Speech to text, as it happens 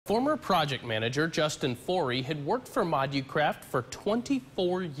Former project manager Justin Forey had worked for Modukraf for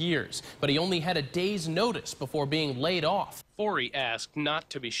 24 years, but he only had a day's notice before being laid off. Forey asked not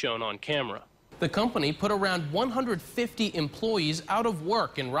to be shown on camera. The company put around 150 employees out of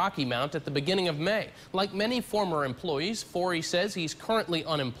work in Rocky Mount at the beginning of May. Like many former employees, Forey says he's currently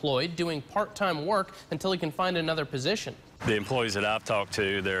unemployed, doing part-time work until he can find another position. The employees that I've talked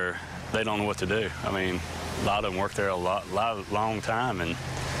to, they don't know what to do. I mean, a lot of them work there a long time, and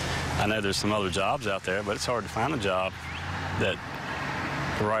I know there's some other jobs out there, but it's hard to find a job that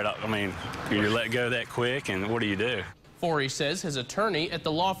I mean, you're let go that quick, and what do you do? Forey says his attorney at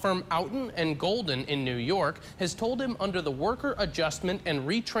the law firm Outen and Golden in New York has told him under the Worker Adjustment and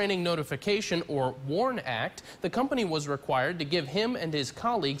Retraining Notification, or WARN Act, the company was required to give him and his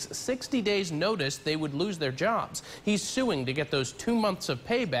colleagues 60 days notice they would lose their jobs. He's suing to get those 2 months of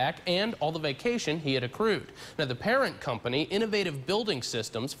payback and all the vacation he had accrued. Now, the parent company, Innovative Building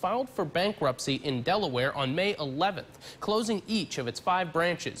Systems, filed for bankruptcy in Delaware on May 11th, closing each of its 5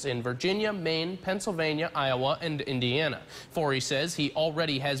 branches in Virginia, Maine, Pennsylvania, Iowa, and Indiana. Forey says he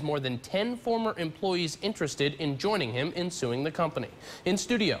already has more than 10 former employees interested in joining him in suing the company. In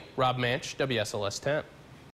studio, Rob Manch, WSLS 10.